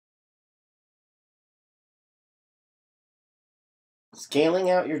Scaling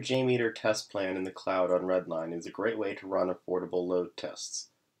out your JMeter test plan in the cloud on Redline is a great way to run affordable load tests.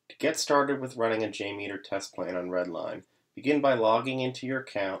 To get started with running a JMeter test plan on Redline, begin by logging into your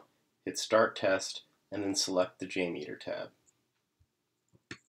account, hit Start Test, and then select the JMeter tab.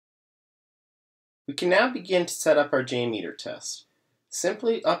 We can now begin to set up our JMeter test.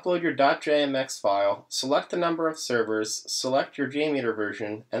 Simply upload your .jmx file, select the number of servers, select your JMeter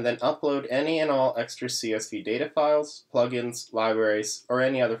version, and then upload any and all extra CSV data files, plugins, libraries, or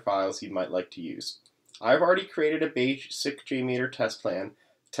any other files you might like to use. I've already created a basic JMeter test plan,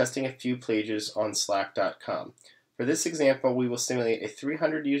 testing a few pages on slack.com. For this example, we will simulate a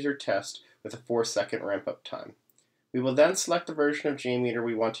 300 user test with a 4-second ramp-up time. We will then select the version of JMeter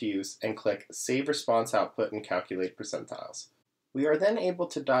we want to use and click Save Response Output and Calculate Percentiles. We are then able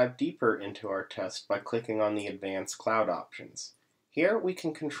to dive deeper into our test by clicking on the Advanced Cloud options. Here we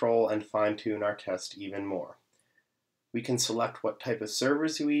can control and fine-tune our test even more. We can select what type of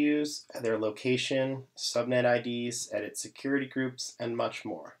servers we use, their location, subnet IDs, edit security groups, and much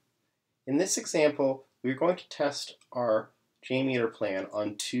more. In this example, we are going to test our JMeter plan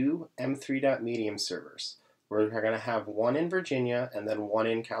on 2 M3.medium servers. We're going to have one in Virginia and then one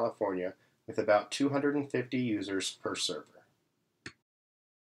in California with about 250 users per server.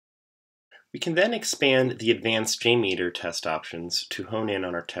 We can then expand the advanced JMeter test options to hone in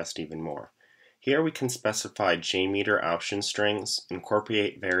on our test even more. Here we can specify JMeter option strings,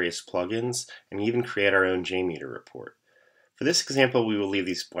 incorporate various plugins, and even create our own JMeter report. For this example, we will leave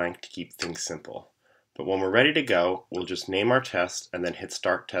these blank to keep things simple. But when we're ready to go, we'll just name our test and then hit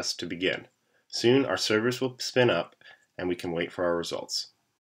Start Test to begin. Soon our servers will spin up and we can wait for our results.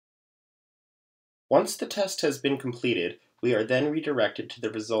 Once the test has been completed, we are then redirected to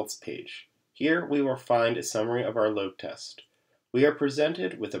the results page. Here we will find a summary of our load test. We are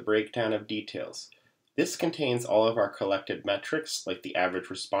presented with a breakdown of details. This contains all of our collected metrics like the average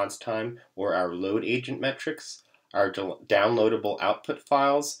response time or our load agent metrics, our downloadable output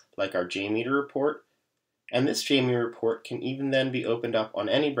files like our JMeter report, and this JMeter report can even then be opened up on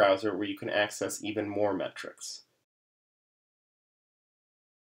any browser where you can access even more metrics.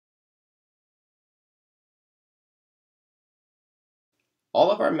 All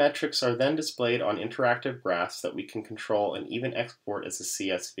of our metrics are then displayed on interactive graphs that we can control and even export as a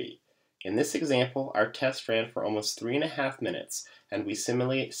CSV. In this example, our test ran for almost 3.5 minutes, and we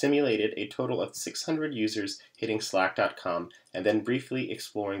simulated a total of 600 users hitting slack.com and then briefly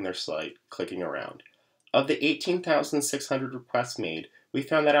exploring their site, clicking around. Of the 18,600 requests made, we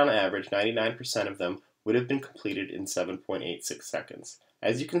found that on average 99% of them would have been completed in 7.86 seconds.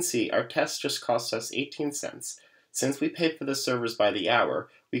 As you can see, our test just cost us 18 cents. Since we pay for the servers by the hour,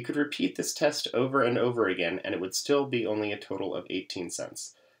 we could repeat this test over and over again and it would still be only a total of 18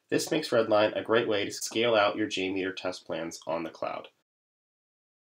 cents. This makes Redline a great way to scale out your JMeter test plans on the cloud.